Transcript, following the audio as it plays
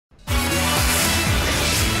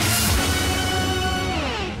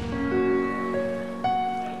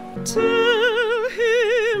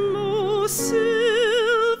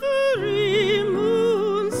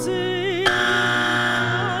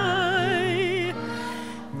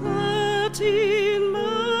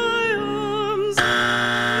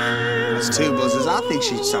There's two buzzers. I think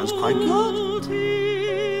she sounds quite good.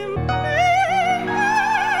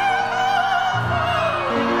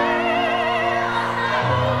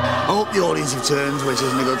 I hope the audience have turned, which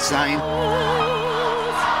isn't a good sign.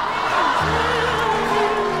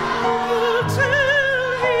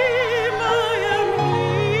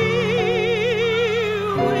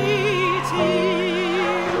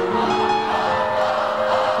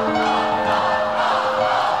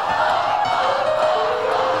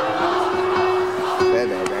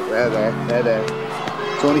 There.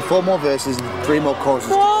 It's only 4 more verses and 3 more choruses.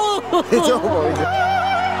 Don't worry. The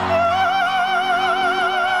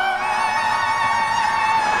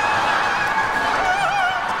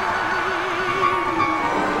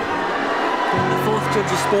 4th judge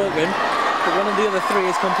has spoken, but one of the other 3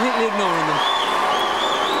 is completely ignoring them.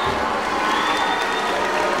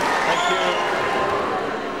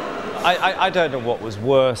 I don't know what was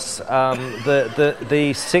worse,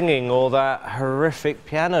 the singing or that horrific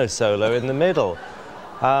piano solo in the middle.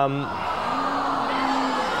 Oh!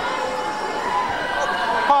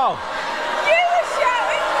 You were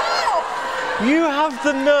shouting off! You have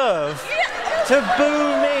the nerve to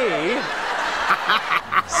boo me,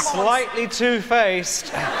 slightly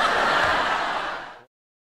two-faced.